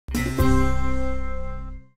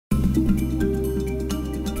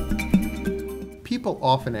People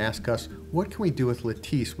often ask us, what can we do with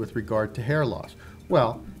Latisse with regard to hair loss?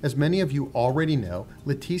 Well, as many of you already know,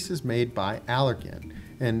 Latisse is made by Allergan,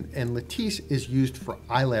 and Latisse is used for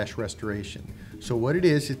eyelash restoration. So what it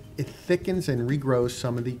is, it thickens and regrows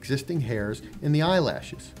some of the existing hairs in the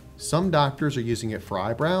eyelashes. Some doctors are using it for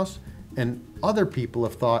eyebrows, and other people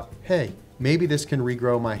have thought, hey, maybe this can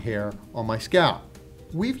regrow my hair on my scalp.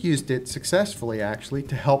 We've used it successfully, actually,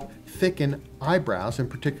 to help thicken eyebrows, and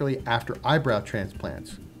particularly after eyebrow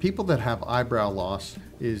transplants. People that have eyebrow loss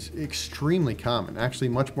is extremely common, actually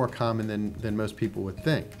much more common than most people would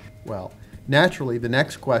think. Well, naturally, the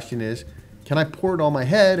next question is, can I pour it on my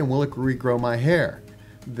head and will it regrow my hair?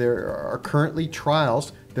 There are currently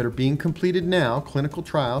trials that are being completed now, clinical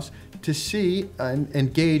trials, to see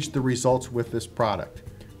and gauge the results with this product.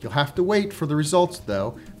 You'll have to wait for the results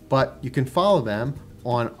though, but you can follow them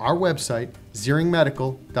on our website,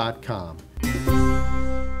 zeringmedical.com.